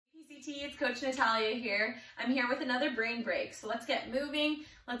PCT, it's Coach Natalia here. I'm here with another brain break. So let's get moving.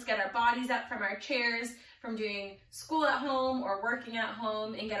 Let's get our bodies up from our chairs, from doing school at home or working at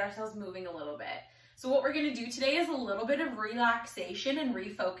home, and get ourselves moving a little bit. So what we're going to do today is a little bit of relaxation and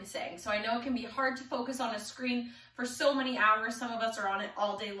refocusing. So I know it can be hard to focus on a screen for so many hours. Some of us are on it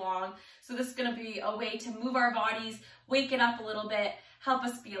all day long. So this is going to be a way to move our bodies, wake it up a little bit, help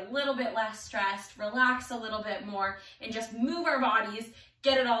us be a little bit less stressed, relax a little bit more, and just move our bodies,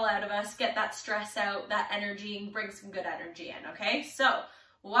 get it all out of us, get that stress out, that energy, and bring some good energy in, okay? So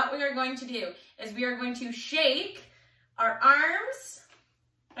what we are going to do is we are going to shake our arms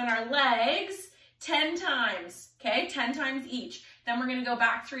and our legs 10 times, okay? 10 times each. Then we're gonna go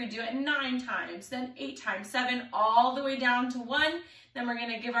back through, do it 9 times, then 8 times, 7, all the way down to 1. Then we're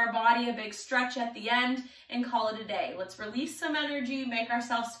gonna give our body a big stretch at the end and call it a day. Let's release some energy, make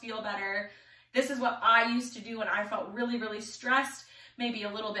ourselves feel better. This is what I used to do when I felt really, really stressed, maybe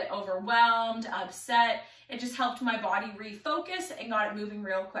a little bit overwhelmed, upset. It just helped my body refocus and got it moving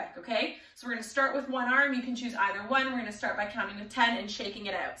real quick, okay? So we're gonna start with one arm. You can choose either one. We're gonna start by counting to 10 and shaking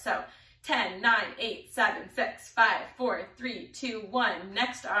it out. So 10, 9, 8, 7, 6, 5, 4, 3, 2, 1.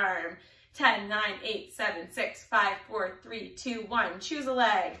 Next arm. 10, 9, 8, 7, 6, 5, 4, 3, 2, 1. Choose a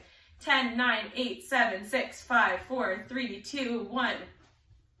leg. 10, 9, 8, 7, 6, 5, 4, 3, 2, 1.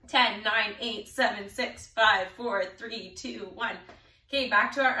 10, 9, 8, 7, 6, 5, 4, 3, 2, 1. Okay,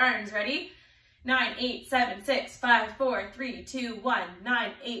 back to our arms. Ready? 9, 8, 7, 6, 5, 4, 3, 2, 1.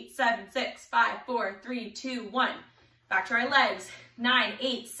 9, 8, 7, 6, 5, 4, 3, 2, 1. Back to our legs. 9,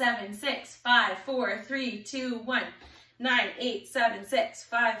 8, 7, 6, 5, 4, 3, 2, 1. 9, 8, 7, 6,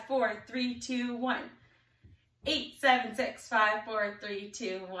 5, 4, 3, 2, 1. 8, 7, 6, 5, 4, 3,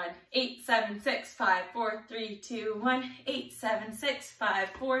 2, 1. 8, 7, 6, 5, 4, 3, 2, 1. 8, 7, 6, 5,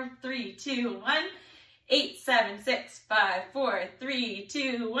 4, 3, 2, 1. 8, 7, 6, 5, 4, 3,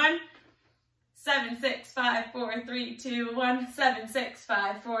 2, 1. 7, 6, 5, 4, 3, 2, 1. 7, 6,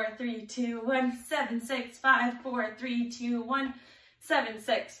 5, 4, 3, 2, 1. 7, 6, 5, 4, 3, 2, 1. 7,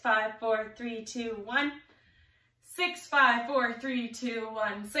 6, 5, 4, 3, 2, 1. 6, 5, 4, 3, 2,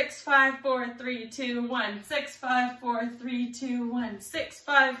 1. 6, 5, 4, 3, 2, 1. 6, 5, 4, 3, 2, 1. 6,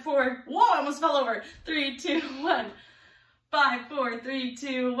 5, 4, whoa, I almost fell over. 3, 2, 1. 5, 4, 3,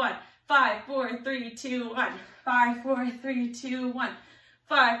 2, 1. 5, 4, 3, 2, 1. 5, 4, 3, 2, 1.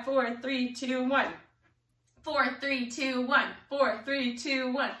 5, 4, 3, 2, 1. 4, 3, 2, 1. 4, 3,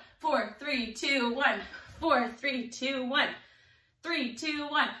 2, 1. 4, 3, 2, 1. 4, 3, 2, 1. 3, 2,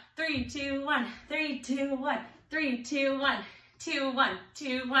 1. 3, 2, 1. 3, 2, 1. 3, 2, 1. 2, 1.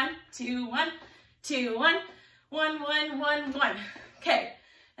 2, 1. 2, 1. 2, 1. 1, 1, 1, 1. Okay,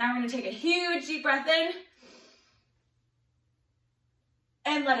 now we're going to take a huge deep breath in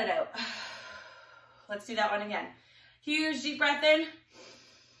and let it out. Let's do that one again. Huge deep breath in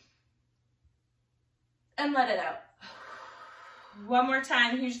and let it out. One more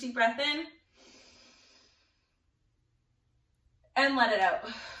time, huge deep breath in and let it out.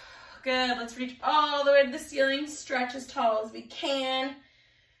 Good, let's reach all the way to the ceiling, stretch as tall as we can.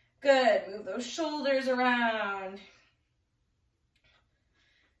 Good, move those shoulders around.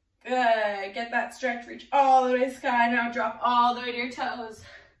 Good, get that stretch, reach all the way to the sky. Now drop all the way to your toes.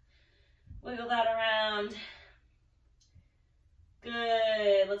 Wiggle that around.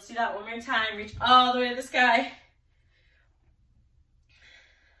 Good, let's do that one more time. Reach all the way to the sky.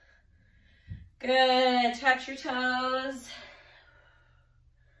 Good, touch your toes.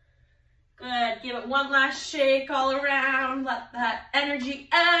 Good, give it one last shake all around. Let that energy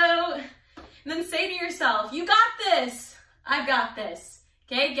out. And then say to yourself, you got this. I've got this.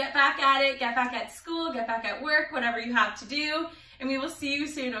 Okay, get back at it. Get back at school. Get back at work. Whatever you have to do. And we will see you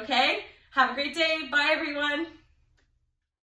soon, okay? Have a great day. Bye, everyone.